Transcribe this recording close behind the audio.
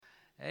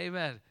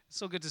Amen. It's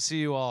so good to see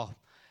you all.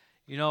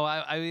 You know,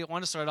 I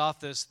want to start off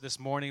this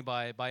morning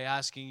by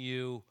asking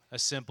you a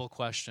simple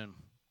question.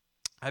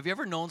 Have you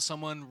ever known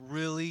someone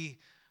really,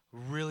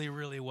 really,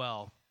 really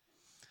well?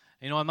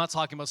 You know, I'm not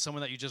talking about someone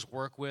that you just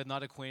work with,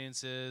 not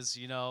acquaintances,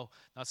 not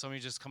someone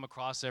you just come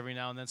across every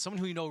now and then, someone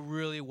who you know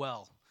really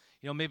well.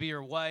 You know, maybe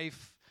your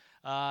wife,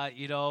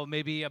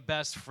 maybe a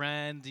best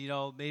friend,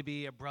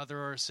 maybe a brother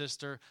or a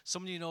sister,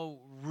 someone you know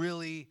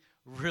really,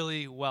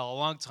 really well, a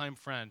longtime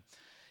friend.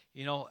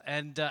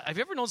 And have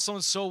you ever known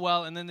someone so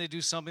well and then they do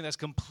something that's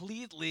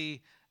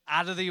completely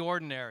out of the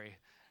ordinary,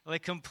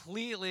 like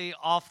completely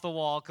off the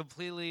wall,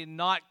 completely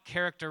not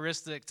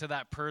characteristic to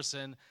that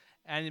person,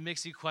 and it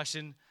makes you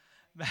question,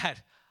 man,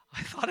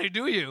 I thought I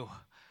knew you,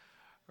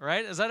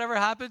 right? Has that ever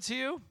happened to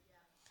you?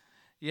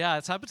 Yeah,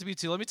 it's happened to me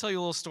too. Let me tell you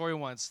a little story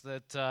once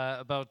that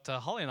about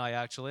Holly and I,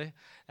 actually.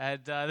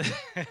 And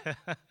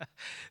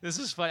this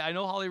is funny. I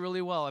know Holly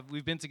really well.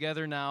 We've been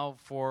together now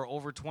for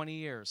over 20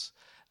 years.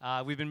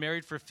 We've been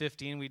married for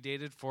 15. We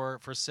dated for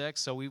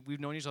 6, so we've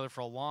known each other for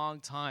a long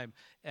time.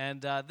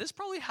 And this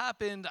probably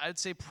happened, I'd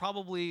say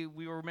probably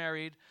we were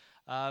married,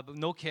 but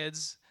no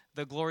kids,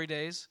 the glory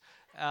days.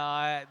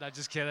 I'm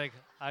just kidding.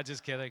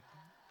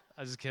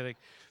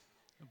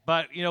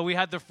 But, we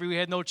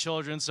had no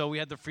children, so we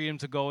had the freedom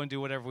to go and do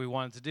whatever we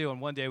wanted to do.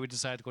 And one day we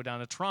decided to go down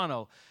to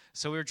Toronto.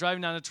 So we were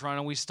driving down to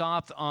Toronto. We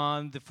stopped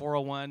on the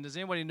 401. Does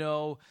anybody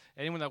know,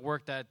 anyone that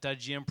worked at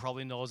GM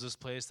probably knows this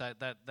place,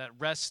 that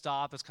rest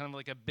stop. It's kind of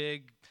like a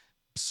big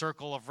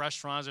circle of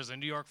restaurants. There's a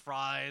New York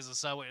Fries, a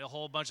Subway, a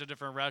whole bunch of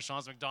different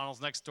restaurants,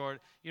 McDonald's next door.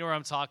 You know where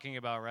I'm talking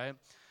about, right?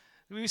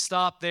 We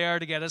stopped there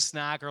to get a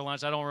snack or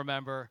lunch. I don't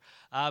remember.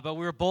 But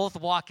we were both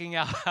walking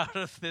out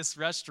of this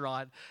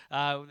restaurant,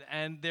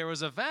 and there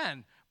was a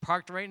van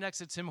parked right next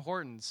to Tim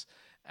Hortons.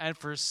 And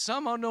for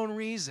some unknown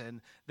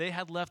reason, they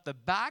had left the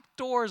back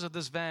doors of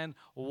this van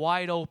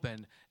wide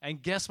open.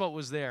 And guess what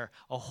was there?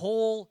 A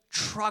whole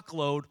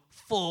truckload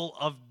full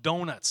of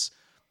donuts.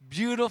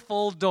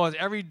 Beautiful donuts.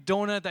 Every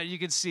donut that you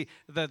could see,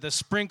 the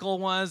sprinkle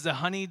ones, the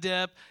honey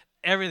dip,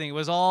 everything. It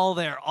was all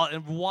there,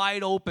 and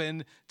wide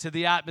open to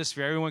the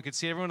atmosphere. Everyone could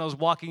see. Everyone that was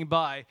walking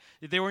by,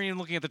 they weren't even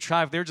looking at the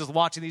traffic. They were just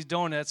watching these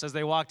donuts as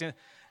they walked in.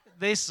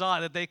 They saw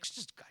that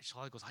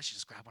Holly goes, I should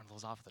just grab one of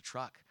those off of the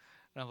truck.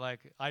 And I'm like,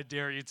 I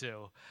dare you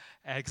to.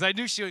 Because I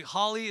knew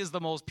Holly is the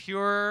most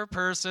pure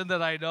person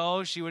that I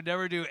know. She would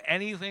never do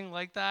anything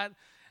like that.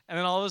 And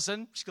then all of a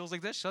sudden, she goes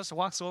like this. She just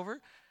walks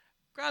over,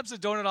 grabs a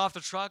donut off the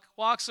truck,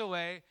 walks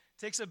of,way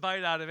takes a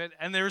bite out of it,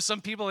 and there were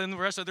some people in the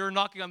restaurant, they were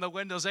knocking on the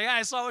window saying,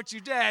 I saw what you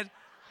did.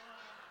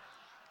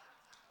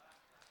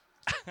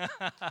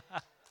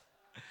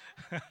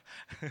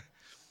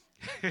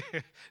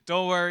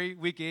 Don't worry,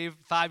 we gave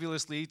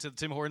fabulously to the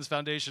Tim Hortons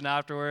Foundation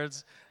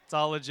afterwards. It's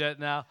all legit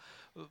now.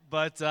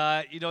 But,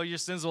 your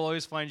sins will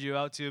always find you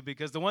out too,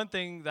 because the one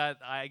thing that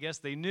I guess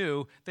they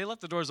knew, they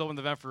left the doors open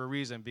to the vent for a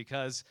reason,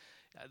 because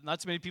not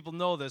too many people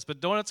know this,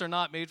 but donuts are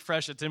not made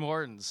fresh at Tim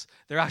Hortons.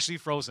 They're actually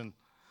frozen.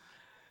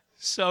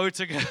 So we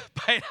took a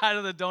bite out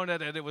of the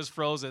donut, and it was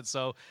frozen,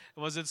 so it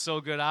wasn't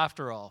so good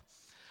after all.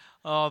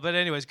 But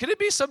anyways, could it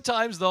be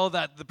sometimes, though,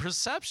 that the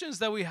perceptions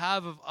that we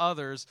have of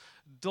others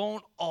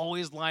don't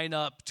always line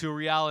up to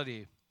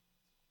reality?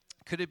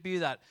 Could it be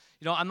that,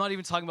 I'm not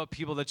even talking about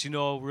people that you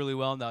know really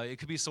well now. It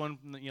could be someone,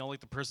 like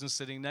the person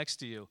sitting next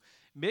to you.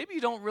 Maybe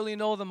you don't really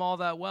know them all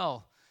that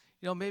well.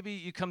 Maybe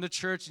you come to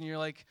church and you're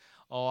like,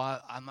 oh,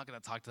 I'm not going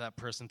to talk to that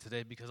person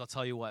today, because I'll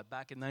tell you what,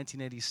 back in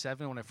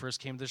 1987 when I first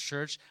came to this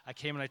church, I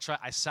came and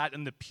I sat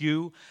in the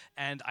pew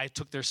and I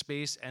took their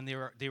space, and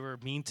they were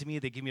mean to me.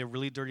 They gave me a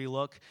really dirty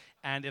look.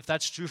 And if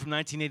that's true from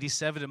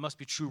 1987, it must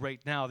be true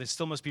right now. They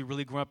still must be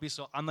really grumpy,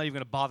 so I'm not even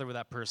going to bother with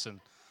that person.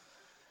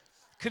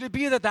 Could it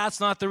be that that's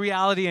not the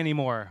reality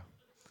anymore?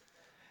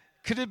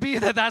 Could it be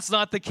that that's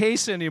not the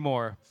case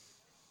anymore?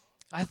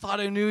 I thought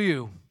I knew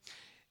you.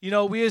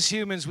 We as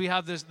humans, we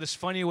have this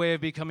funny way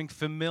of becoming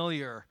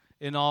familiar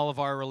in all of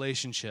our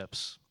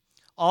relationships.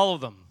 All of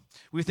them.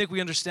 We think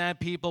we understand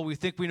people. We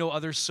think we know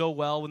others so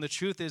well, when the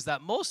truth is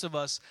that most of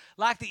us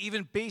lack the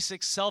even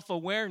basic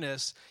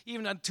self-awareness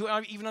even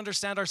to even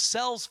understand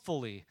ourselves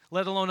fully,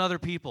 let alone other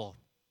people.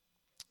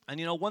 And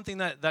one thing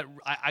that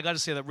I got to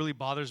say that really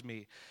bothers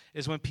me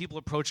is when people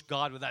approach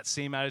God with that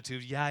same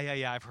attitude, yeah,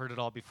 I've heard it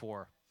all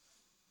before.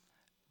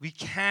 We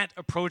can't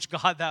approach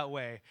God that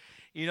way.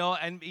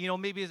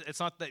 Maybe it's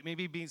not that,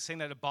 maybe saying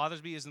that it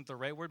bothers me isn't the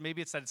right word.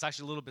 Maybe it's that it's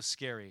actually a little bit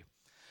scary,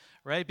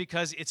 right?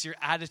 Because it's your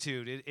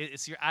attitude.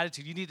 It's your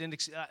attitude. You need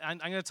I'm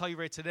going to tell you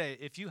right today,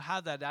 if you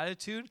have that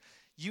attitude,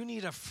 you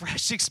need a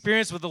fresh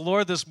experience with the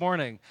Lord this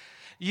morning.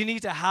 You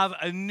need to have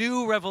a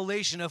new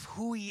revelation of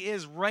who He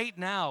is right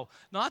now.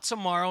 Not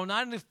tomorrow,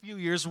 not in a few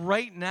years,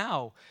 right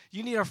now.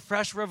 You need a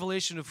fresh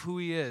revelation of who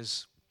He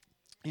is.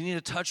 You need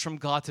a touch from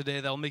God today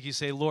that will make you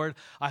say, Lord,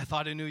 I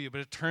thought I knew you, but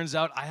it turns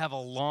out I have a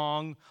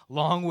long,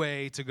 long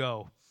way to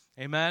go.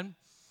 Amen?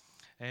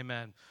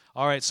 Amen.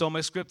 All right, so my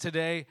script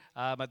today,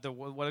 what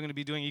I'm going to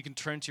be doing, you can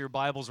turn to your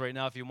Bibles right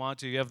now if you want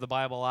to. You have the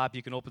Bible app.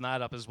 You can open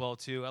that up as well,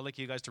 too. I'd like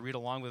you guys to read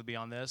along with me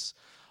on this.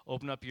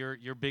 Open up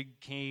your big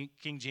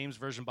King James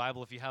Version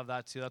Bible if you have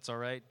that too. That's all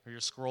right. Or your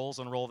scrolls,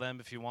 unroll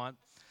them if you want.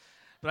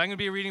 But I'm going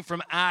to be reading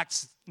from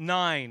Acts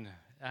 9.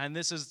 And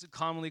this is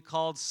commonly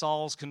called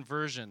Saul's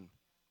conversion.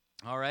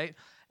 All right?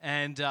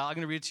 And I'm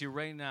going to read it to you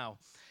right now.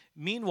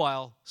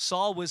 Meanwhile,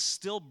 Saul was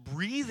still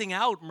breathing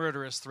out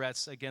murderous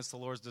threats against the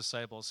Lord's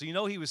disciples. So you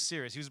know he was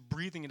serious. He was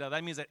breathing it out.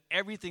 That means that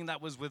everything that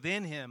was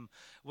within him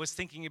was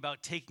thinking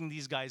about taking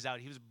these guys out.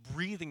 He was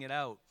breathing it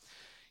out.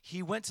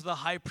 He went to the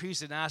high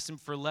priest and asked him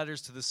for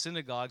letters to the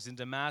synagogues in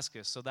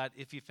Damascus, so that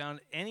if he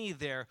found any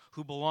there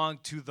who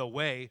belonged to the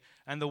way,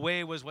 and the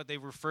way was what they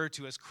referred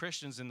to as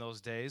Christians in those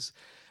days,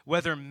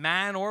 whether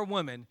man or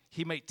woman,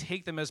 he might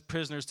take them as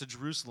prisoners to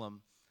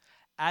Jerusalem.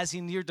 As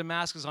he neared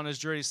Damascus on his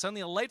journey,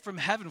 suddenly a light from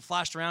heaven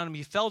flashed around him.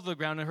 He fell to the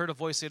ground and heard a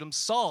voice say to him,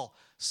 Saul,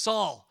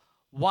 Saul,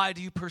 why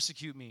do you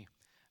persecute me?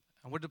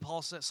 And what did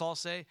Saul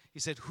say?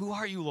 He said, who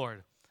are you,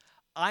 Lord?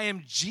 I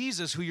am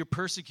Jesus who you're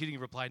persecuting, he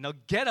replied. Now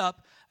get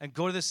up and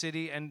go to the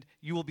city, and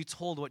you will be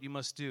told what you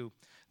must do.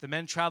 The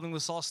men traveling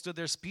with Saul stood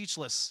there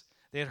speechless.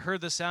 They had heard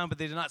the sound, but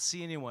they did not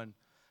see anyone.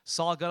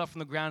 Saul got up from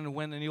the ground and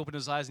went, and he opened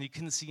his eyes, and he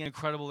couldn't see an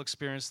incredible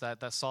experience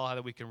that Saul had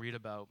that we can read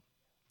about.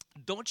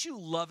 Don't you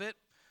love it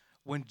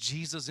when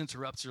Jesus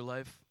interrupts your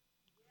life?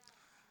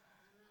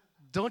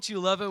 Don't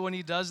you love it when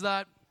he does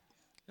that?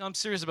 No, I'm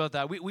serious about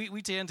that.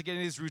 We tend to get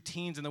into these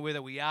routines in the way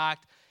that we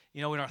act,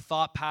 in our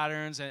thought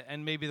patterns,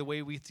 and maybe the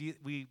way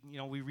we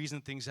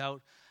reason things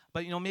out.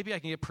 But, maybe I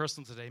can get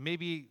personal today.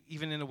 Maybe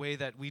even in a way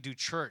that we do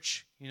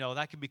church,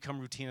 that can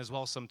become routine as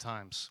well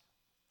sometimes,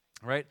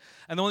 right?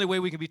 And the only way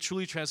we can be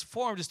truly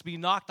transformed is to be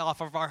knocked off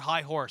of our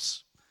high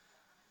horse,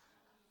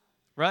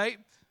 right?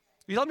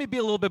 You let me be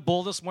a little bit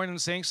bold this morning in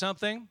saying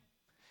something.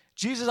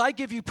 Jesus, I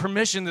give you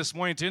permission this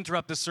morning to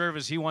interrupt the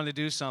service. He wanted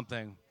to do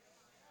something,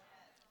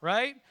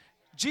 right?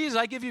 Jesus,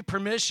 I give you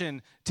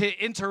permission to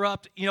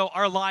interrupt,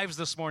 our lives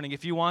this morning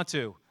if you want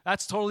to.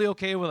 That's totally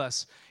okay with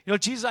us.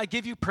 Jesus, I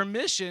give you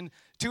permission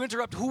to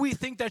interrupt who we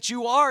think that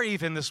you are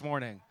even this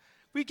morning.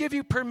 We give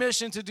you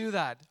permission to do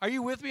that. Are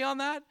you with me on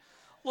that?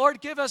 Lord,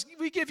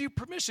 we give you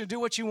permission to do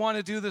what you want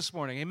to do this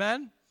morning.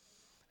 Amen?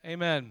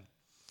 Amen.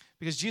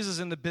 Because Jesus is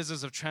in the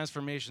business of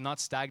transformation, not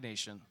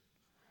stagnation.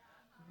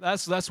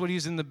 That's what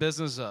he's in the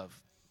business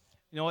of.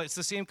 It's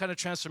the same kind of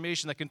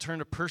transformation that can turn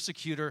a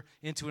persecutor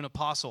into an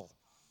apostle.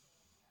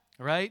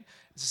 Right?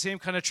 It's the same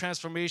kind of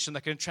transformation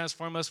that can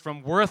transform us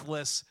from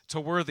worthless to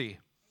worthy.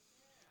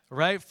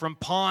 Right? From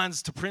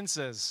pawns to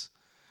princes.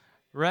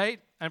 Right?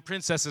 And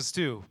princesses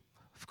too,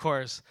 of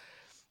course.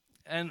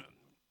 And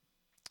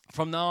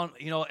from now on,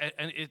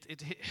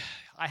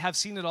 I have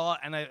seen it all.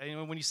 And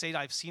when you say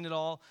I've seen it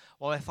all,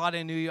 well, I thought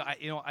I knew you.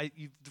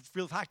 The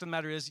real fact of the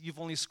matter is, you've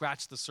only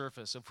scratched the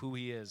surface of who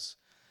he is.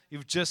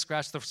 You've just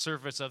scratched the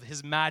surface of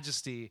his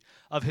majesty,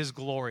 of his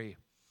glory.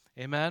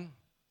 Amen.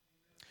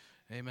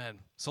 Amen.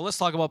 So let's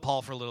talk about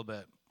Paul for a little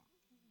bit.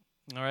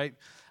 All right.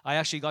 I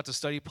actually got to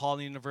study Paul in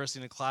the university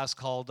in a class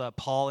called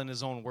Paul in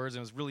His Own Words, and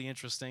it was really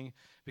interesting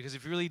because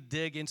if you really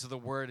dig into the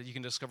Word, you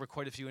can discover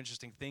quite a few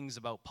interesting things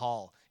about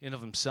Paul in of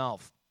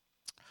himself.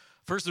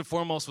 First and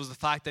foremost was the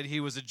fact that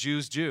he was a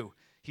Jew's Jew.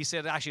 He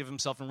said actually of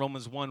himself in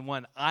Romans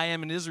 1:1, I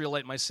am an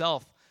Israelite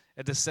myself,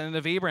 a descendant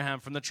of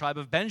Abraham from the tribe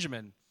of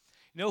Benjamin.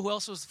 You know who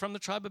else was from the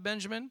tribe of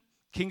Benjamin?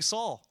 King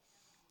Saul.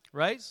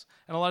 Right?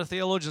 And a lot of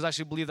theologians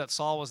actually believe that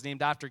Saul was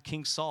named after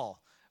King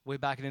Saul way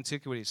back in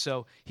antiquity.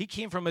 So he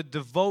came from a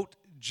devout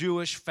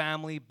Jewish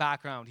family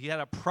background. He had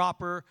a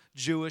proper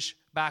Jewish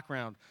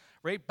background,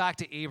 right back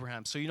to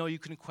Abraham. So you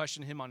couldn't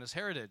question him on his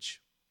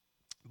heritage.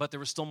 But there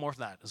was still more to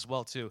that as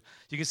well, too.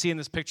 You can see in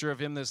this picture of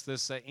him,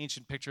 this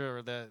ancient picture,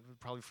 or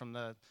probably from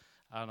the,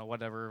 I don't know,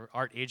 whatever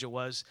art age it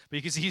was. But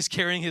you can see he's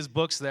carrying his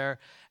books there.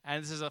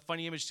 And this is a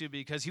funny image, too,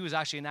 because he was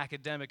actually an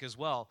academic as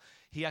well.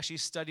 He actually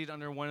studied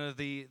under one of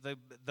the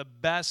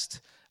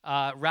best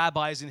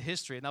rabbis in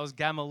history, and that was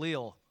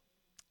Gamaliel.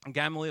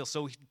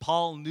 So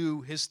Paul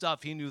knew his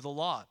stuff. He knew the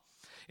law.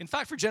 In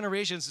fact, for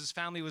generations, his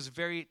family was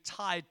very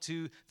tied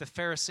to the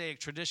Pharisaic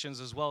traditions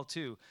as well,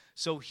 too.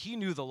 So he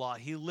knew the law.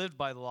 He lived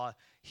by the law.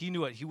 He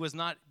knew it.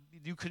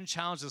 You couldn't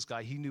challenge this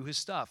guy. He knew his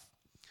stuff.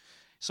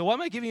 So why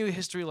am I giving you a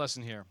history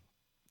lesson here?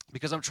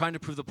 Because I'm trying to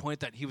prove the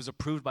point that he was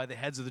approved by the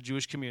heads of the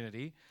Jewish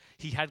community.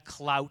 He had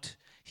clout.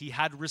 He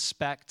had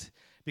respect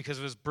because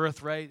of his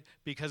birthright,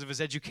 because of his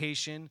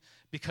education,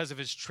 because of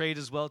his trade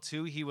as well,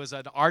 too. He was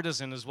an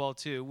artisan as well,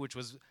 too, which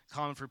was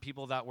common for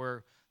people that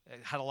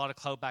had a lot of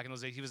clout back in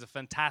those days. He was a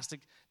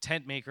fantastic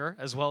tent maker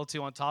as well,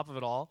 too, on top of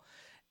it all.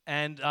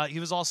 And he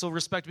was also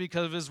respected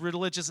because of his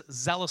religious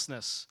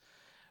zealousness,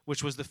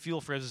 which was the fuel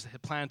for his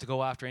plan to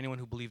go after anyone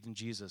who believed in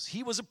Jesus.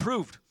 He was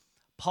approved.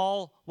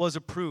 Paul was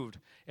approved.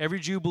 Every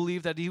Jew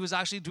believed that he was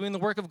actually doing the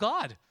work of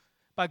God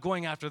by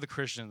going after the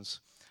Christians,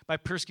 by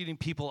persecuting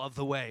people of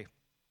the way.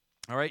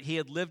 All right, he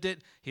had lived it,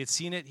 he had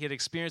seen it, he had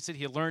experienced it,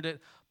 he had learned it.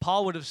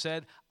 Paul would have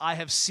said, I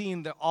have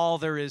seen all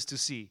there is to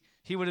see.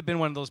 He would have been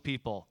one of those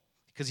people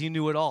because he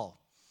knew it all.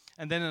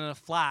 And then in a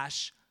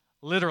flash,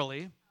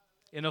 literally,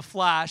 in a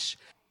flash,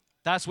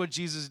 that's what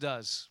Jesus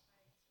does.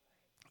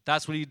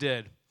 That's what he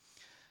did.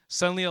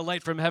 Suddenly a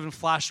light from heaven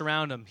flashed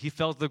around him. He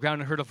fell to the ground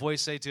and heard a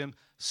voice say to him,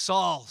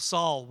 Saul,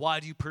 Saul,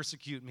 why do you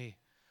persecute me?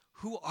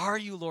 Who are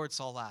you, Lord?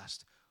 Saul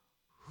asked.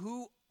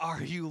 Who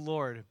are you,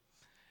 Lord?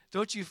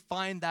 Don't you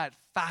find that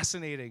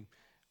fascinating,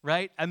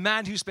 right? A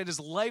man who spent his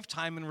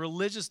lifetime in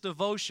religious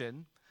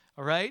devotion,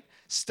 all right,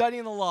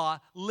 studying the law,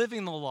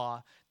 living the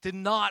law, did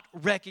not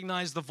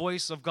recognize the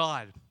voice of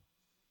God.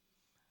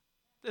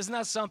 Isn't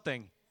that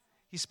something?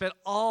 He spent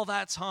all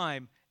that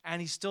time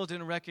and he still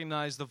didn't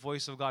recognize the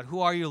voice of God.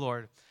 Who are you,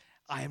 Lord?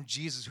 I am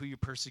Jesus, who you're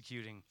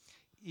persecuting.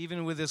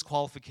 Even with his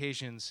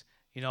qualifications,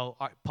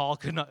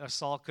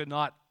 Saul could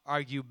not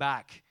argue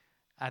back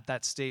at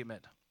that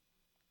statement.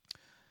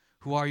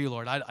 Who are you,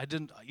 Lord? I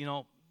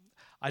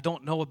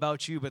don't know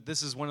about you, but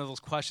this is one of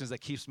those questions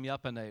that keeps me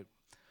up at night.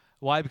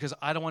 Why? Because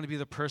I don't want to be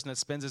the person that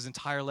spends his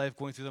entire life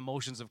going through the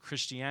motions of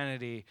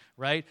Christianity,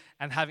 right?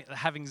 And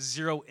having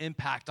zero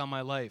impact on my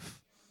life.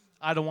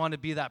 I don't want to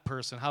be that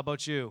person. How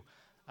about you?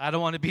 I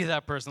don't want to be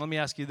that person. Let me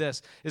ask you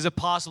this. Is it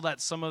possible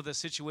that some of the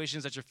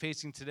situations that you're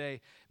facing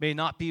today may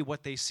not be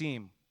what they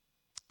seem?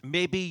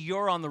 Maybe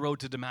you're on the road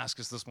to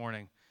Damascus this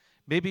morning.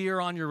 Maybe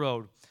you're on your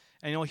road.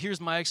 And here's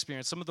my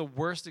experience. Some of the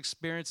worst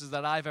experiences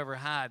that I've ever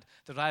had,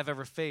 that I've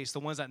ever faced, the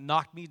ones that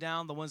knocked me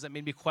down, the ones that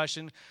made me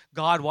question,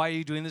 God, why are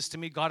you doing this to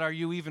me? God, are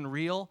you even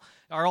real?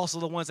 Are also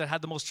the ones that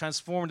had the most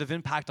transformative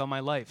impact on my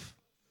life.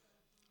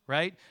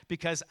 Right?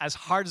 Because as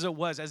hard as it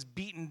was, as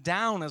beaten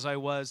down as I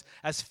was,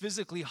 as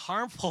physically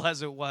harmful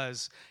as it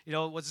was,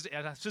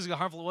 as physically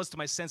harmful it was to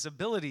my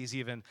sensibilities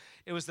even,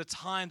 it was the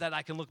time that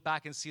I can look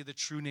back and see the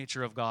true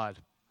nature of God.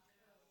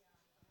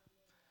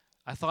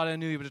 I thought I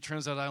knew you, but it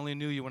turns out I only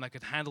knew you when I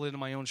could handle it in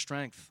my own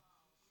strength.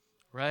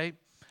 Right?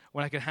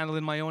 When I could handle it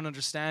in my own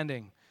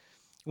understanding.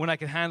 When I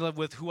could handle it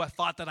with who I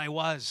thought that I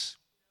was.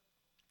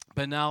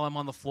 But now I'm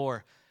on the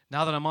floor.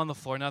 Now that I'm on the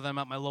floor, now that I'm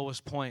at my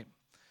lowest point,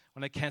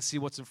 when I can't see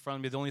what's in front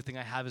of me, the only thing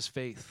I have is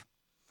faith.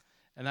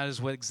 And that is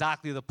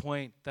exactly the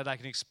point that I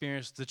can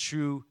experience the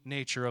true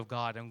nature of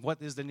God. And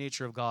what is the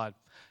nature of God?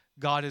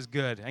 God is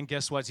good. And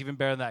guess what? It's even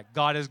better than that.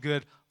 God is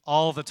good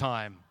all the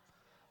time.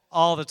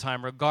 All the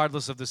time,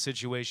 regardless of the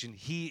situation.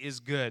 He is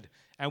good.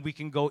 And we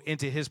can go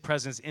into his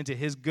presence, into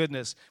his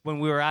goodness when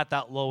we were at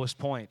that lowest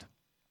point.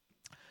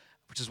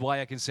 Which is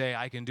why I can say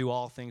I can do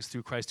all things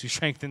through Christ who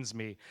strengthens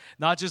me.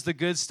 Not just the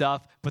good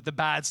stuff, but the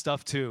bad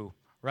stuff too.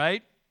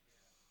 Right?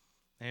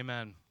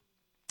 Amen.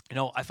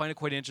 I find it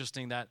quite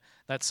interesting that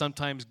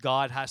sometimes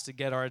God has to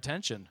get our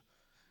attention.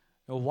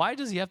 Why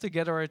does he have to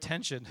get our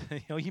attention?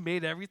 He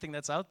made everything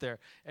that's out there.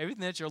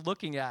 Everything that you're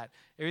looking at,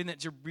 everything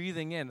that you're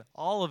breathing in,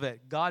 all of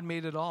it. God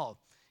made it all.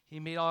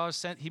 He made our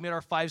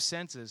five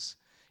senses,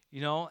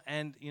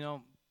 and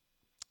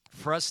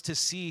for us to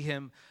see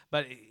him,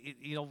 but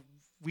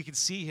we can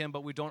see him,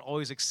 but we don't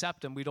always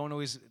accept him. We don't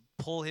always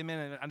pull him in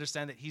and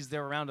understand that he's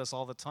there around us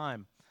all the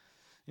time.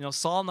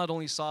 Saul not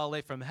only saw a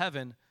light from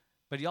heaven,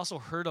 but he also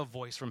heard a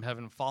voice from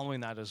heaven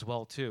following that as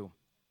well, too.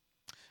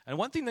 And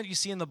one thing that you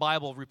see in the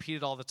Bible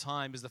repeated all the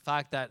time is the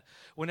fact that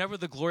whenever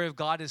the glory of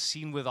God is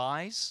seen with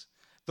eyes,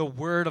 the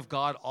word of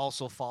God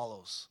also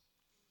follows.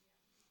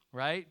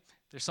 Right?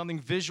 There's something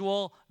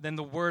visual, then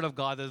the word of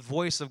God, the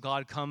voice of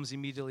God comes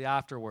immediately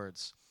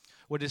afterwards.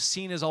 What is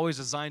seen is always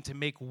designed to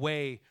make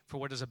way for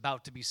what is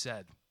about to be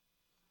said.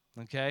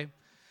 Okay?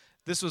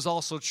 This was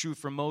also true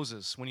for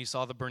Moses when he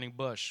saw the burning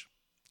bush.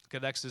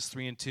 Look at Exodus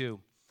 3:2.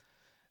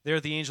 There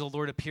the angel of the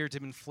Lord appeared to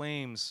him in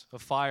flames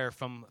of fire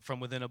from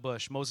within a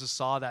bush. Moses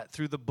saw that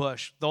through the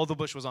bush, though the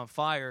bush was on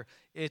fire,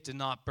 it did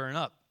not burn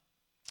up.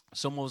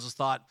 So Moses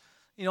thought,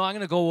 I'm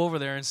going to go over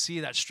there and see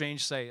that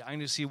strange sight. I'm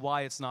going to see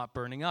why it's not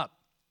burning up.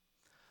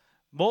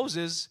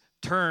 Moses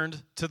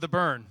turned to the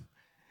burn.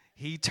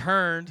 He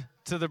turned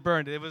to the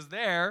burn. It was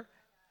there,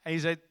 and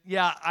he said,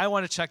 yeah, I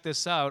want to check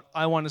this out.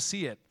 I want to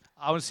see it.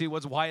 I want to see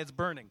why it's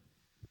burning.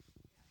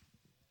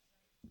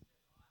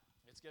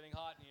 It's getting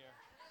hot in here.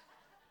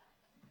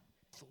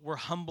 Were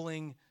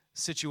humbling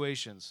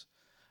situations.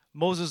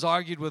 Moses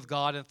argued with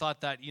God and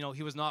thought that,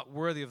 he was not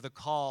worthy of the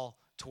call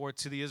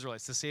to the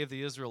Israelites, to save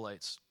the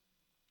Israelites.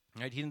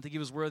 Right? He didn't think he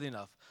was worthy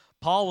enough.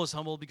 Paul was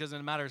humbled because in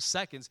a matter of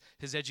seconds,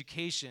 his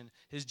education,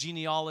 his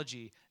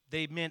genealogy,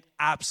 they meant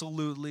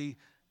absolutely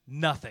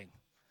nothing.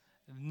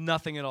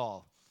 Nothing at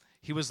all.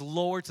 He was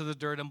lowered to the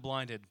dirt and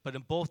blinded. But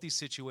in both these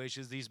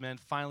situations, these men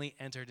finally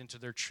entered into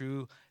their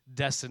true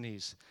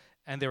destinies.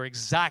 And they were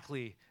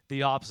exactly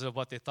the opposite of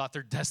what they thought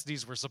their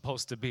destinies were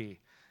supposed to be.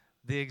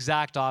 The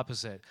exact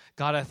opposite.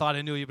 God, I thought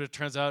I knew you, but it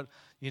turns out,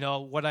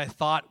 what I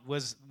thought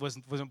was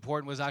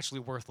important was actually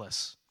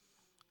worthless.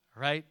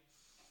 Right?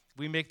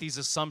 We make these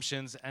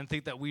assumptions and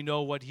think that we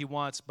know what he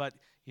wants, but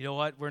you know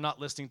what? We're not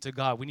listening to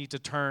God. We need to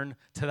turn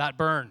to that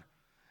burn.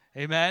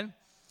 Amen?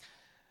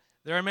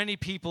 There are many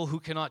people who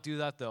cannot do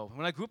that, though.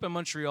 When I grew up in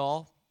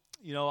Montreal,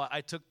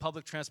 I took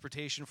public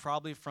transportation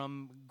probably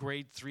from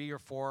grade 3 or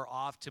 4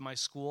 off to my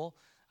school.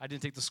 I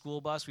didn't take the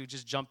school bus. We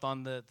just jumped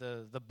on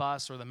the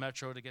bus or the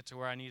metro to get to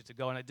where I needed to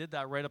go, and I did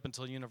that right up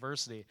until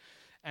university.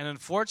 And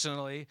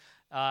unfortunately,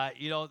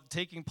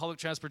 taking public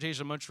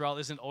transportation in Montreal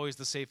isn't always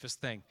the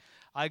safest thing.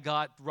 I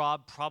got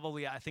robbed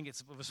probably, I think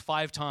it was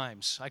 5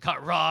 times. I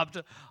got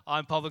robbed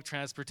on public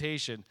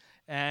transportation.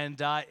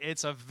 And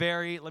it's a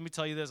very, let me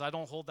tell you this, I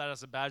don't hold that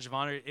as a badge of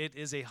honor. It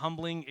is a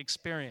humbling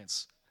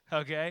experience,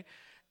 okay?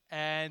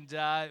 And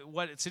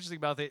what it's interesting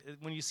about it,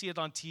 when you see it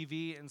on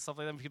TV and stuff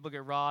like that, when people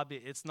get robbed,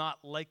 it's not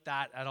like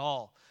that at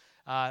all.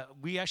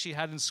 We actually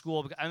had in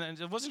school, and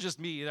it wasn't just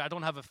me. I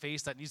don't have a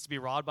face that needs to be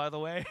robbed, by the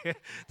way.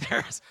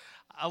 There's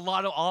a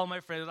lot of all my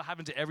friends. It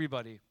happened to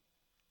everybody.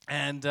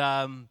 And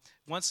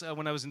once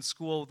when I was in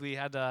school, we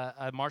had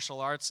a martial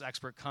arts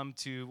expert come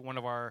to one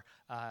of our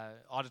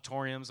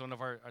auditoriums,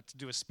 to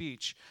do a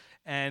speech.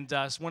 And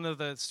so one of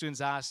the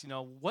students asked,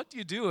 what do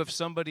you do if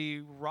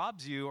somebody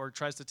robs you or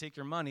tries to take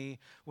your money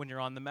when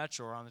you're on the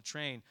metro or on the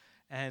train?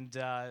 And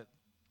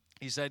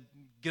he said,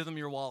 give them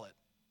your wallet.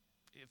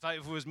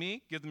 If it was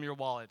me, give them your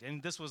wallet.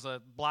 And this was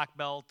a black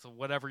belt, or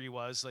whatever he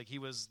was. Like, he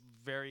was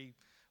very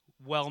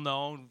well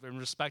known and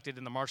respected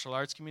in the martial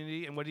arts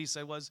community. And what he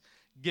said was,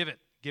 give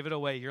it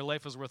away. Your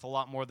life is worth a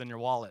lot more than your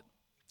wallet,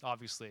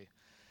 obviously.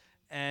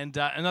 And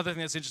another thing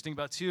that's interesting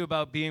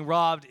about being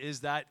robbed is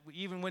that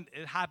even when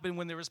it happened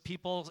when there was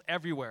people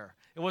everywhere.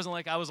 It wasn't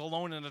like I was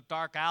alone in a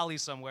dark alley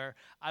somewhere.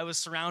 I was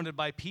surrounded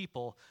by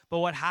people. But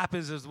what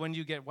happens is when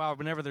you get robbed,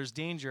 whenever there's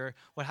danger,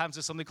 what happens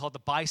is something called the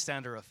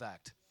bystander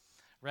effect.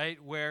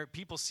 Right, where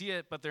people see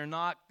it, but they're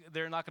not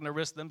going to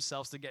risk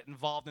themselves to get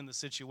involved in the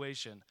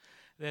situation.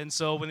 And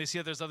so when they see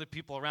that there's other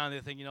people around, they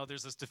think,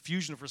 there's this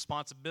diffusion of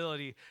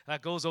responsibility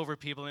that goes over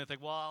people, and they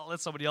think, well, I'll let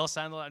somebody else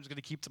handle it. I'm just going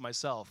to keep to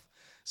myself.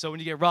 So when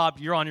you get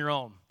robbed, you're on your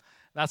own.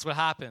 That's what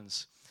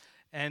happens.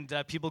 And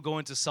people go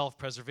into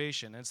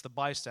self-preservation, and it's the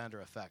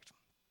bystander effect.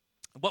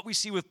 What we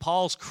see with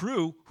Paul's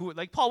crew,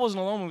 Paul wasn't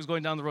alone when he was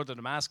going down the road to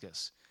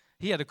Damascus.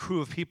 He had a crew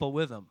of people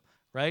with him,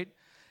 right?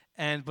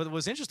 But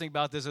what's interesting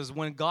about this is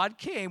when God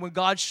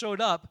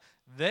showed up,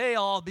 they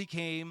all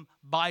became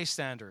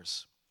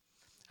bystanders.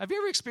 Have you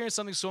ever experienced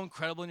something so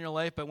incredible in your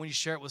life, but when you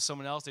share it with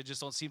someone else, they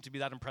just don't seem to be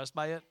that impressed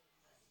by it?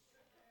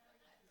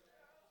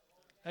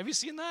 Have you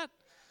seen that?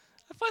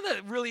 I find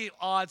that really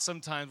odd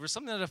sometimes, where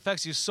something that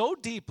affects you so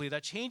deeply,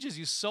 that changes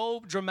you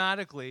so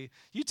dramatically,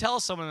 you tell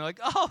someone, they're like,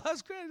 oh,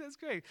 that's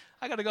great,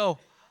 I got to go,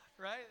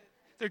 right?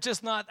 They're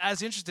just not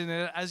as interested in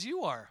it as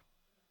you are.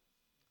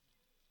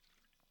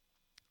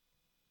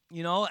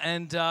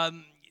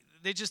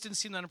 They just didn't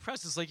seem that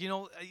impressed. It's like,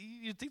 you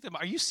think,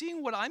 are you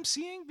seeing what I'm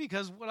seeing?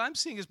 Because what I'm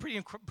seeing is pretty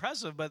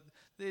impressive, but,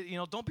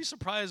 don't be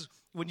surprised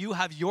when you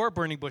have your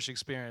burning bush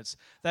experience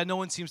that no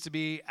one seems to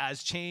be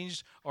as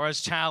changed or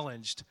as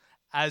challenged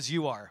as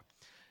you are.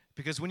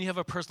 Because when you have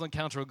a personal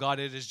encounter with God,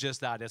 it is just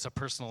that. It's a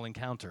personal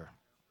encounter.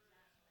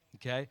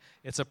 Okay?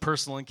 It's a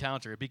personal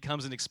encounter. It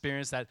becomes an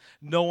experience that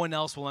no one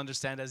else will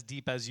understand as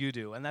deep as you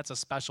do, and that's a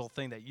special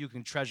thing that you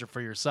can treasure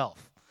for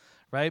yourself,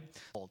 right?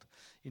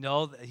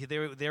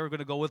 They were going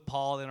to go with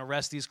Paul and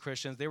arrest these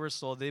Christians. They were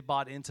sold. They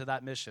bought into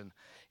that mission.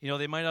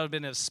 They might not have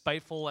been as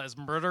spiteful, as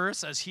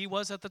murderous as he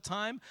was at the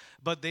time,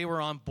 but they were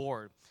on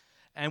board.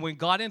 And when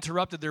God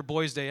interrupted their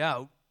boys' day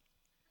out,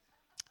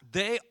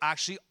 they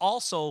actually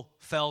also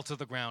fell to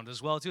the ground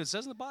as well, too. It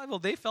says in the Bible,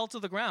 they fell to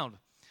the ground.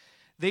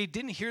 They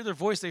didn't hear their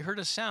voice. They heard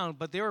a sound,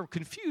 but they were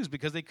confused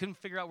because they couldn't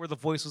figure out where the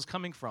voice was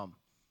coming from,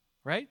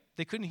 right?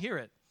 They couldn't hear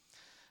it.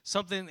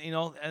 Something,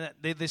 and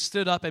they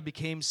stood up and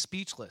became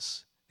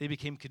speechless. They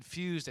became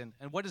confused, and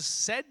what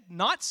is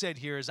not said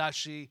here is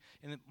actually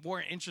more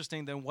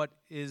interesting than what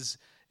is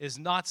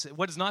not said.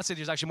 What is not said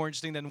here is actually more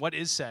interesting than what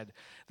is said.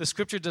 The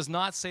scripture does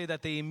not say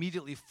that they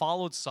immediately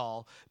followed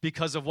Saul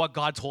because of what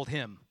God told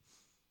him.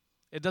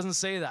 It doesn't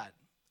say that.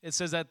 It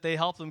says that they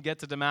helped them get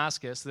to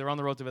Damascus. They were on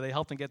the road to, but they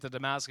helped them get to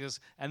Damascus,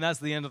 and that's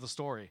the end of the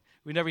story.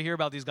 We never hear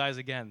about these guys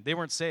again. They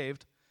weren't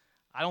saved.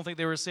 I don't think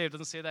they were saved. It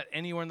doesn't say that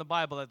anywhere in the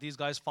Bible that these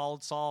guys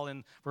followed Saul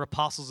and were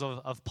apostles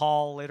of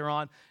Paul later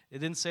on. It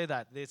didn't say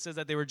that. It says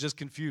that they were just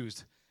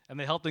confused. And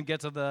they helped them get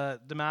to the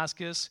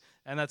Damascus,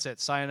 and that's it.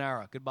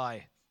 Sayonara.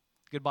 Goodbye.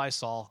 Goodbye,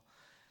 Saul.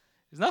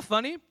 Isn't that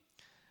funny?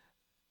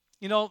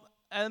 And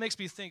it makes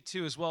me think,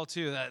 too, as well,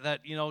 too, that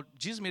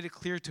Jesus made it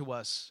clear to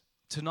us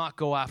to not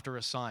go after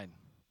a sign.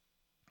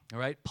 All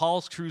right?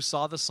 Paul's crew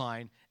saw the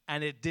sign,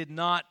 and it did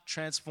not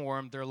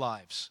transform their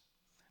lives.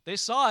 They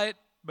saw it,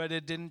 but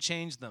it didn't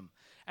change them.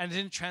 And it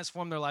didn't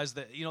transform their lives.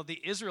 The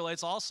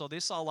Israelites also, they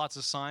saw lots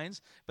of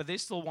signs, but they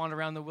still wandered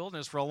around the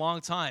wilderness for a long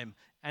time,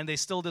 and they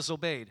still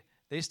disobeyed.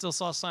 They still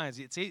saw signs.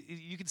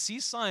 You can see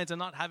signs and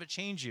not have it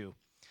change you.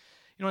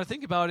 When I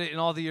think about it, in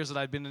all the years that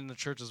I've been in the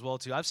church as well,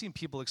 too, I've seen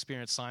people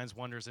experience signs,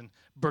 wonders, and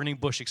burning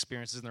bush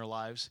experiences in their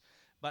lives.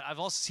 But I've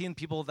also seen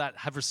people that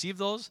have received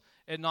those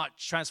and not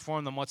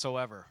transform them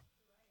whatsoever.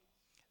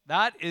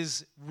 That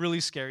is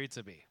really scary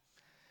to me.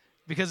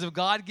 Because if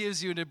God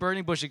gives you a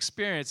burning bush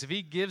experience, if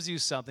he gives you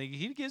something,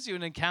 he gives you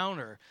an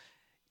encounter,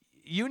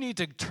 you need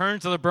to turn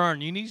to the burn.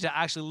 You need to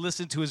actually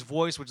listen to his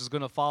voice, which is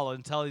going to follow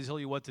and tell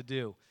you what to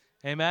do.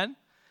 Amen?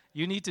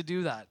 You need to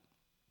do that.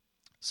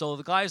 So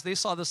the guys, they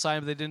saw the sign,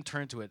 but they didn't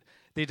turn to it.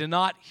 They did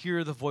not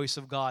hear the voice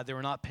of God. They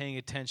were not paying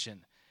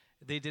attention.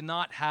 They did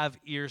not have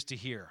ears to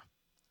hear,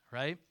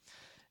 right?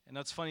 And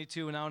that's funny,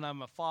 too. Now when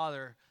I'm a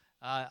father,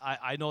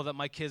 I know that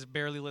my kids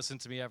barely listen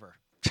to me ever.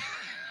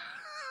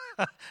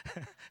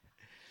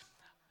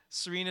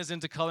 Serena's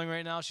into coloring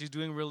right now. She's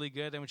doing really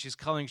good. And when she's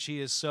coloring,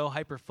 she is so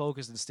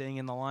hyper-focused and staying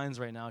in the lines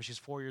right now. She's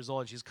 4 years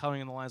old. She's coloring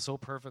in the lines so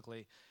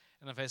perfectly.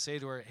 And if I say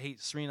to her, hey,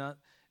 Serena,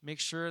 make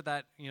sure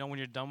that, when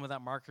you're done with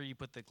that marker, you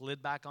put the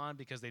lid back on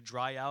because they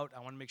dry out. I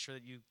want to make sure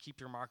that you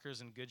keep your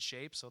markers in good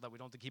shape so that we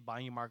don't have to keep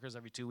buying you markers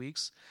every 2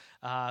 weeks.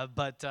 I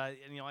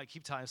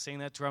keep saying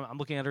that to her. I'm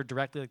looking at her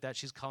directly like that.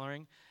 She's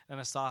coloring. And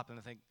I stop and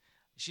I think,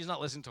 she's not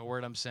listening to a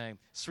word I'm saying.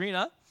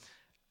 Serena,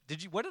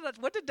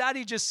 what did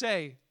Daddy just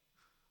say?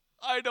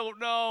 I don't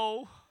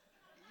know.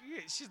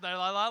 She's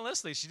not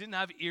listening. She didn't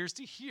have ears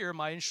to hear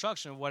my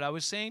instruction of what I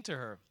was saying to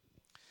her.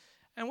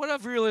 And what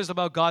I've realized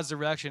about God's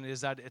direction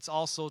is that it's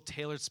also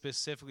tailored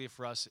specifically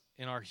for us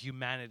in our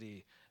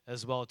humanity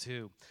as well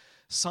too.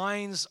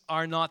 Signs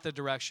are not the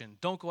direction.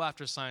 Don't go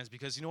after signs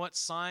because you know what?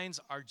 Signs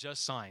are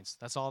just signs.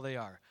 That's all they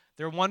are.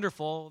 They're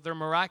wonderful. They're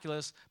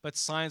miraculous, but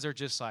signs are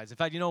just signs. In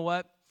fact, you know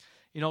what?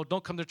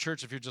 Don't come to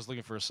church if you're just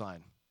looking for a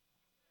sign.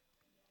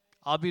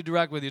 I'll be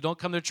direct with you. Don't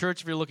come to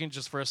church if you're looking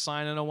just for a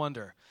sign and a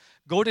wonder.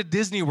 Go to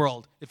Disney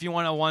World if you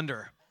want a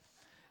wonder.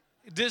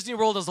 Disney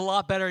World is a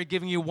lot better at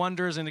giving you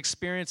wonders and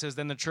experiences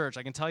than the church.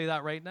 I can tell you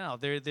that right now.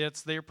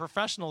 They're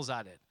professionals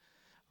at it,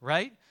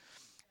 right?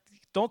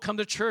 Don't come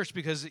to church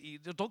if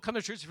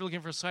you're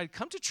looking for a sign.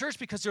 Come to church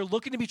because you're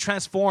looking to be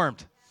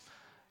transformed,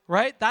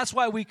 right? That's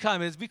why we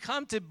come. We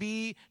come to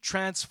be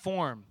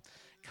transformed.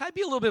 Can I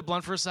be a little bit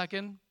blunt for a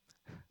second?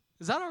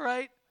 Is that all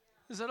right?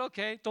 Is that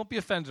okay? Don't be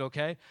offended,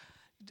 okay?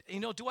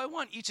 Do I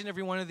want each and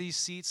every one of these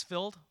seats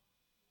filled?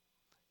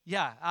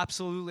 Yeah,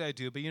 absolutely I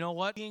do. But you know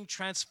what? Being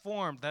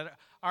transformed, that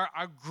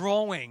are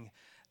growing,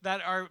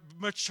 that are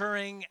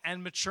maturing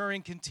and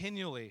maturing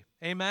continually.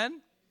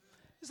 Amen?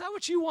 Is that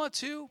what you want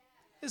too?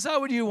 Is that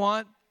what you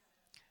want?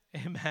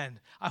 Amen.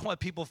 I want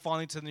people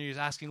falling to their knees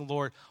asking,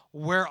 Lord,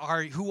 where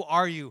are you? Who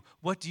are you?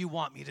 What do you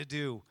want me to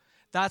do?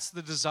 That's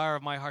the desire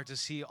of my heart to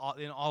see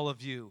in all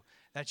of you.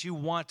 That you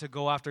want to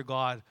go after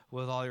God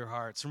with all your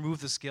hearts. Remove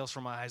the scales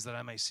from my eyes that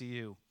I may see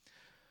you.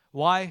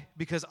 Why?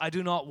 Because I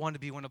do not want to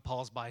be one of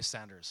Paul's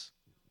bystanders.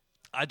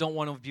 I don't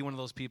want to be one of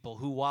those people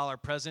who, while are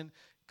present,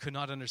 could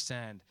not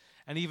understand.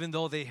 And even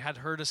though they had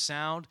heard a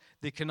sound,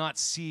 they could not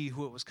see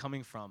who it was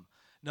coming from.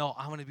 No,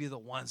 I want to be the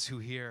ones who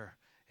hear.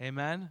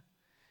 Amen?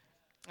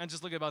 And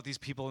just look about these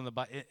people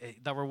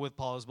that were with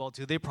Paul as well,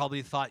 too. They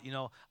probably thought,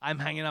 I'm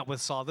hanging out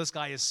with Saul. This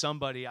guy is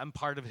somebody. I'm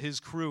part of his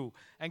crew.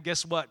 And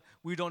guess what?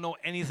 We don't know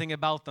anything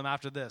about them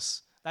after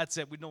this. That's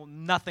it. We know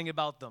nothing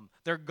about them.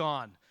 They're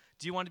gone.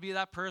 Do you want to be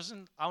that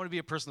person? I want to be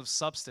a person of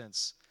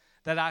substance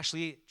that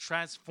actually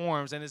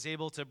transforms and is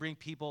able to bring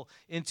people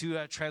into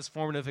a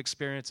transformative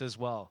experience as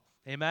well.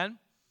 Amen?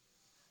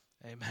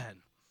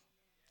 Amen.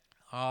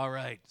 All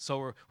right.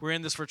 So we're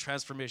in this for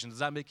transformation. Does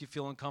that make you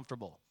feel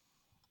uncomfortable?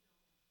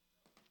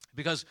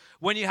 Because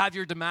when you have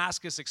your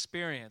Damascus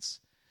experience,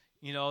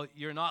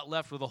 you're not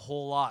left with a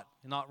whole lot.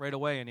 Not right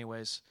away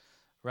anyways,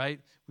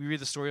 right? We read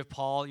the story of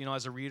Paul,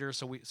 as a reader,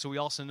 so we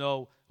also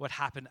know what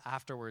happened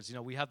afterwards.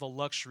 We have the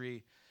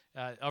luxury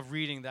of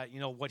reading that,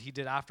 what he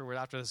did after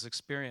this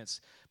experience.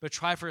 But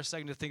try for a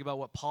second to think about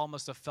what Paul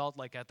must have felt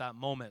like at that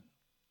moment,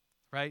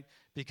 right?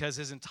 Because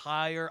his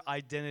entire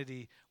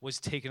identity was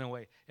taken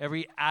away.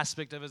 Every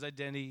aspect of his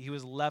identity, he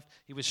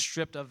was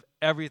stripped of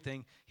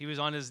everything. He was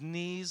on his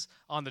knees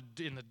in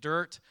the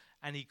dirt,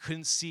 and he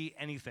couldn't see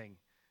anything.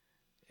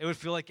 It would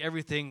feel like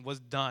everything was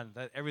done,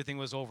 that everything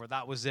was over.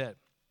 That was it.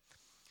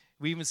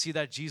 We even see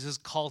that Jesus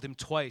called him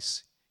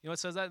twice. It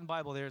says that in the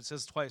Bible there. It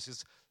says twice.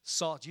 It's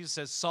Saul. Jesus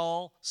says,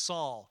 Saul,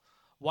 Saul,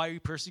 why are you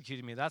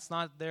persecuting me? That's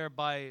not there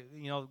by,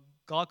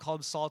 God called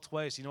him Saul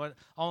twice. You know what?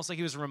 Almost like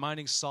he was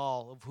reminding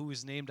Saul of who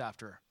he's named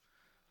after.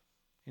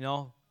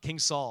 King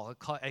Saul,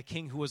 a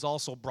king who was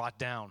also brought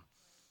down,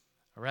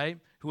 all right?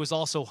 Who was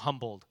also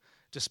humbled,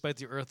 despite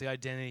the earthly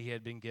identity he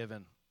had been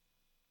given.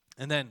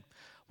 And then,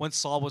 when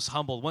Saul was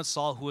humbled, once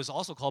Saul, who was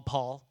also called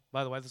Paul,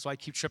 by the way, that's why I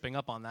keep tripping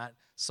up on that,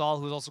 Saul,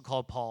 who was also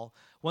called Paul,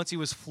 once he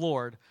was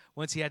floored,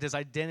 once he had his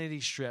identity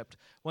stripped,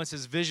 once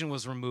his vision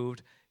was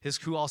removed, his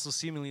crew also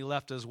seemingly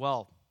left as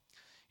well.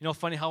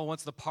 Funny how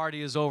once the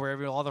party is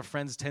over, all the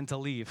friends tend to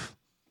leave,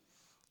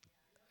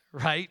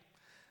 right?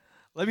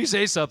 Let me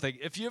say something.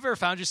 If you ever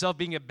found yourself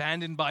being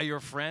abandoned by your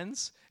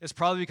friends, it's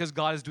probably because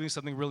God is doing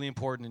something really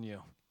important in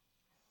you,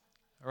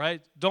 all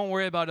right? Don't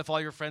worry about if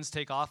all your friends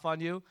take off on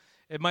you.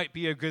 It might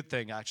be a good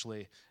thing,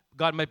 actually.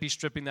 God might be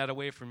stripping that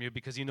away from you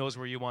because he knows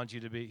where you want you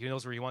to be. He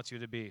knows where he wants you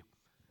to be,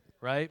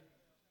 right?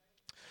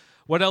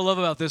 What I love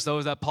about this, though,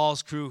 is that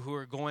Paul's crew, who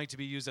are going to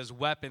be used as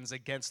weapons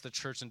against the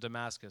church in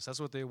Damascus. That's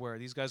what they were.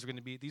 These guys were going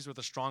to be, these were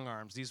the strong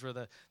arms.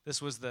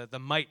 This was the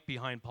might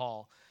behind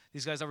Paul.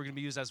 These guys that were going to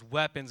be used as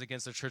weapons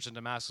against the church in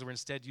Damascus were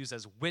instead used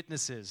as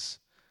witnesses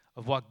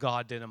of what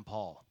God did in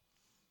Paul,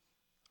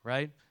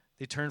 right?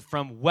 They turned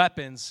from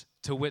weapons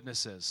to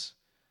witnesses.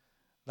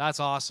 That's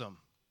awesome.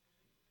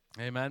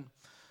 Amen.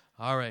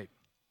 All right.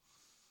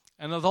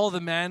 And although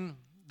the men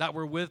that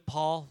were with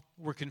Paul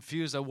were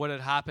confused at what had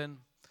happened,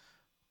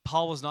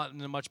 Paul was not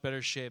in a much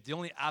better shape. The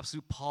only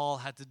absolute Paul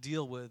had to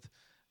deal with,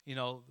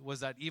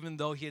 was that even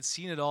though he had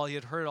seen it all, he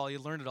had heard it all, he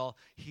had learned it all,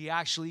 he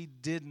actually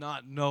did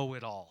not know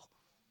it all.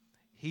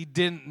 He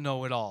didn't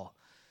know it all.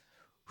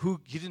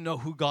 He didn't know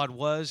who God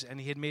was, and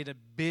he had made a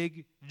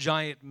big,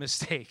 giant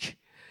mistake.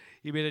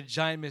 He made a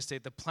giant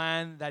mistake. The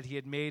plan that he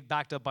had made,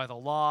 backed up by the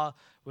law,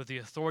 with the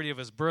authority of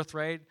his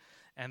birthright,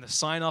 and the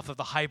sign-off of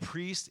the high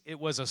priest, it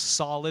was a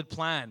solid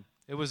plan.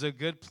 It was a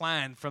good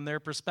plan from their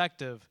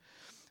perspective.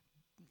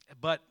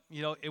 But,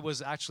 it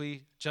was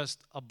actually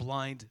just a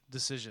blind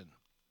decision.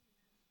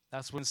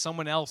 That's when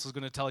someone else is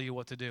going to tell you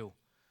what to do.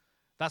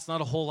 That's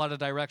not a whole lot of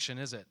direction,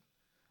 is it?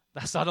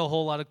 That's not a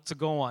whole lot to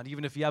go on,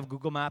 even if you have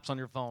Google Maps on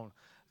your phone.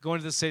 Go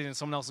into the city and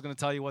someone else is going to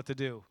tell you what to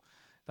do.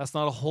 That's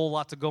not a whole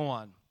lot to go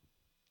on,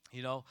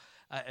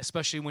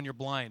 especially when you're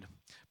blind.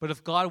 But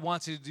if God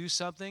wants you to do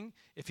something,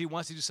 if he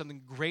wants to do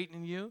something great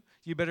in you,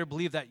 you better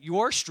believe that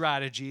your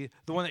strategy,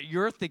 the one that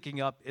you're thinking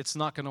up, it's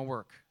not going to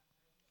work.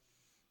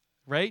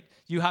 Right?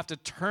 You have to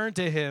turn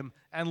to him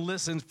and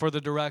listen for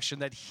the direction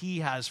that he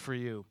has for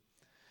you.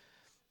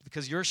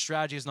 Because your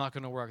strategy is not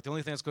going to work. The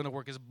only thing that's going to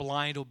work is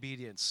blind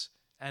obedience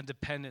and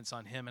dependence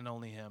on him and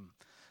only him.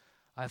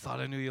 I thought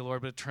I knew you,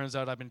 Lord, but it turns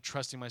out I've been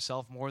trusting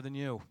myself more than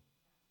you.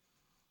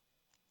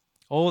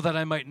 Oh, that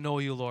I might know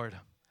you, Lord.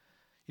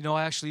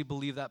 I actually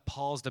believe that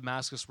Paul's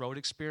Damascus Road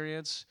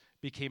experience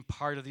became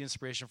part of the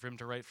inspiration for him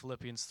to write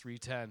Philippians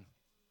 3:10,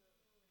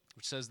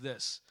 which says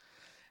this,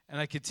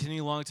 and I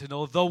continue long to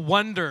know the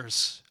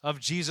wonders of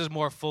Jesus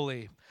more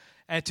fully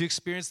and to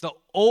experience the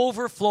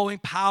overflowing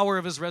power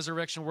of his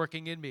resurrection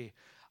working in me.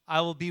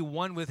 I will be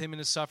one with him in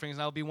his sufferings,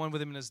 and I will be one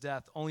with him in his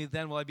death. Only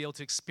then will I be able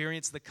to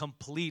experience the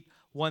complete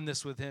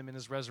oneness with him in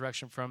his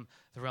resurrection from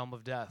the realm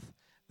of death.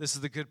 This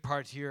is the good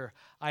part here.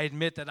 I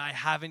admit that I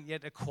haven't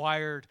yet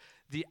acquired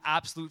the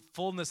absolute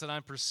fullness that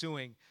I'm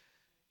pursuing.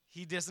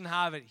 He doesn't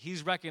have it.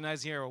 He's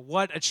recognized here,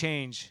 what a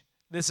change.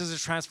 This is a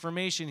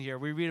transformation here.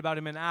 We read about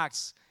him in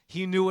Acts.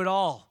 He knew it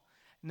all.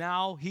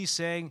 Now he's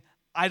saying,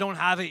 I don't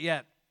have it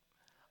yet.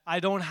 I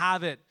don't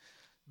have it.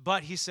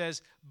 But he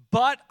says,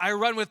 but I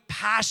run with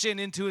passion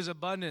into his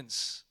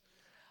abundance.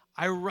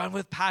 I run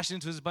with passion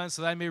into his abundance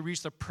so that I may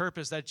reach the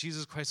purpose that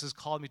Jesus Christ has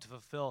called me to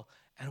fulfill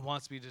and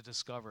wants me to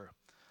discover.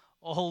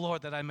 Oh,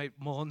 Lord, that I might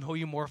know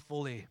you more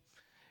fully.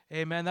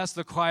 Amen. That's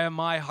the cry of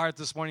my heart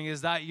this morning.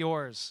 Is that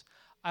yours?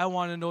 I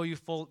want to know you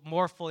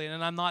more fully,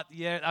 and I'm not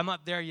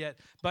there yet,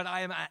 but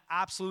I'm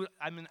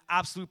in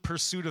absolute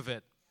pursuit of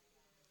it.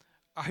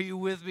 Are you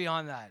with me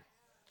on that?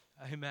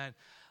 Amen.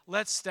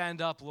 Let's stand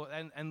up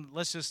and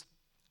let's just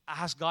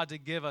ask God to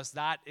give us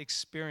that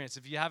experience.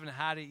 If you haven't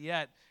had it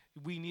yet,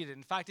 we need it.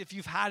 In fact, if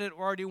you've had it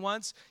already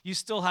once, you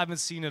still haven't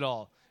seen it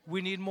all.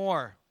 We need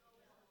more.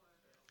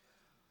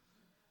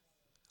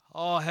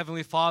 Oh,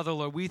 Heavenly Father,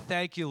 Lord, we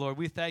thank you, Lord.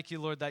 We thank you,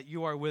 Lord, that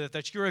you are with us,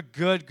 that you're a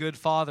good, good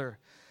Father.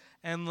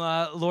 And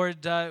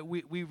Lord,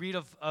 we read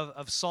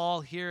of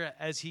Saul here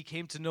as he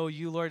came to know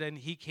you, Lord, and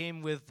he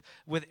came with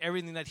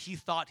everything that he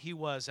thought he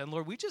was. And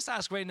Lord, we just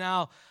ask right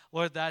now,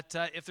 Lord, that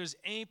if there's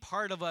any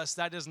part of us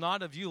that is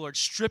not of you, Lord,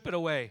 strip it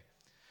away.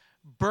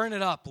 Burn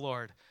it up,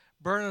 Lord.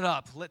 Burn it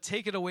up.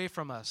 Take it away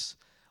from us.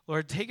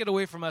 Lord, take it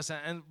away from us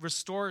and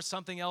restore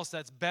something else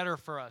that's better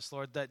for us,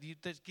 Lord, that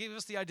give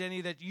us the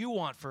identity that you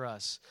want for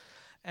us.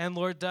 And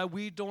Lord,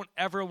 we don't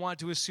ever want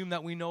to assume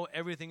that we know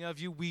everything of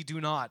you. We do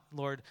not,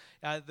 Lord.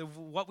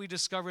 What we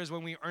discover is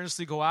when we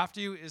earnestly go after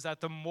you is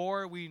that the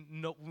more we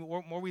know,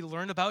 more we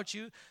learn about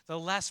you, the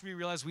less we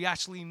realize we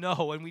actually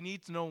know, and we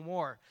need to know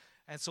more.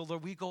 And so,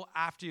 Lord, we go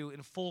after you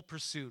in full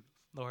pursuit,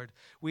 Lord.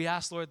 We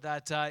ask, Lord,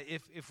 that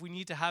if we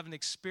need to have an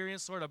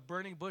experience, Lord, a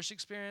burning bush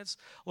experience,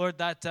 Lord,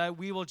 that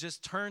we will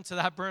just turn to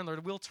that burn,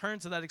 Lord. We'll turn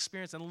to that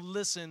experience and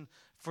listen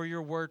for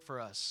your word for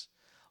us.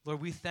 Lord,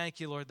 we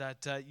thank you, Lord,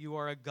 that you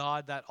are a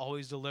God that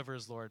always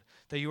delivers, Lord,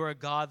 that you are a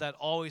God that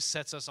always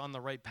sets us on the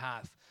right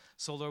path.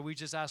 So, Lord, we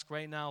just ask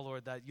right now,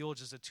 Lord, that you'll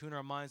just attune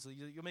our minds, that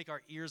you'll make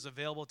our ears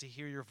available to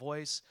hear your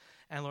voice,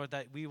 and, Lord,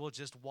 that we will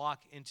just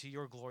walk into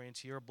your glory,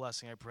 into your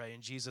blessing, I pray. In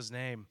Jesus'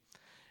 name,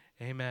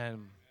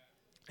 amen.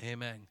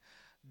 Amen.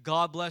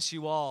 God bless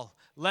you all.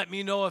 Let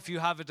me know if you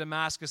have a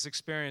Damascus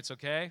experience,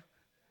 okay?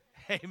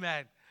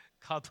 Amen.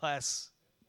 God bless.